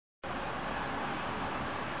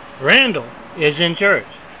Randall is in church.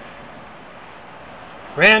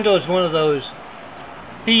 Randall is one of those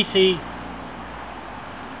PC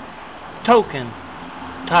token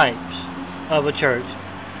types of a church,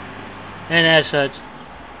 and as such,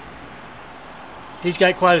 he's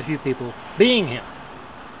got quite a few people being him.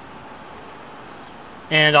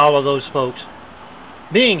 And all of those folks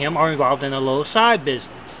being him are involved in a little side business.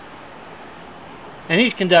 And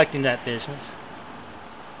he's conducting that business.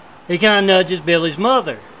 He kind of nudges Billy's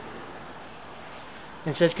mother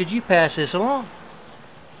and says, "Could you pass this along?"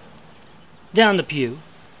 Down the pew.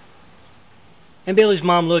 And Billy's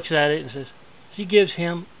mom looks at it and says, she gives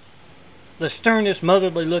him the sternest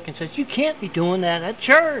motherly look and says, "You can't be doing that at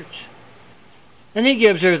church." And he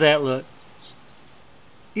gives her that look.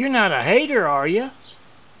 "You're not a hater, are you?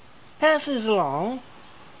 Pass this along."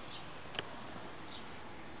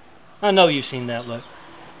 I know you've seen that look.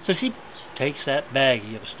 So she takes that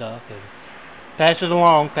baggie of stuff and passes it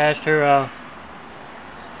along past her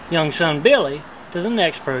young son Billy to the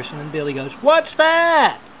next person, and Billy goes, "What's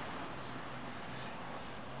that?"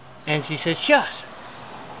 And she says, "Shush,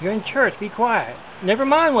 you're in church, be quiet. Never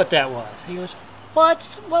mind what that was." He goes, What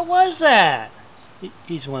was that?"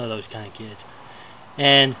 He's one of those kind of kids.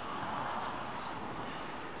 And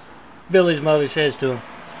Billy's mother says to him,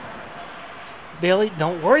 "Billy,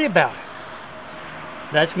 don't worry about it.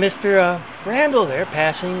 That's Mr. Randall there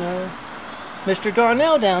passing Mr.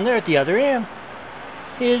 Darnell down there at the other end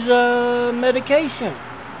his medication.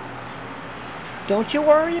 Don't you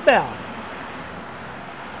worry about it."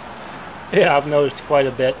 Yeah, I've noticed quite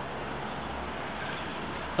a bit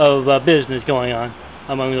of business going on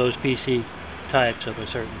among those PC types of a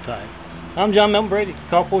certain type. I'm John Milton Brady.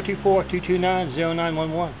 Call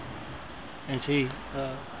 424-229-0911 and see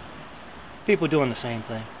people doing the same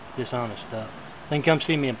thing, dishonest stuff. Then come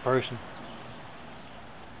see me in person.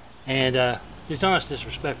 And dishonest,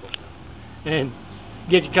 disrespectful stuff. And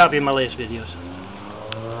get your copy of my latest videos.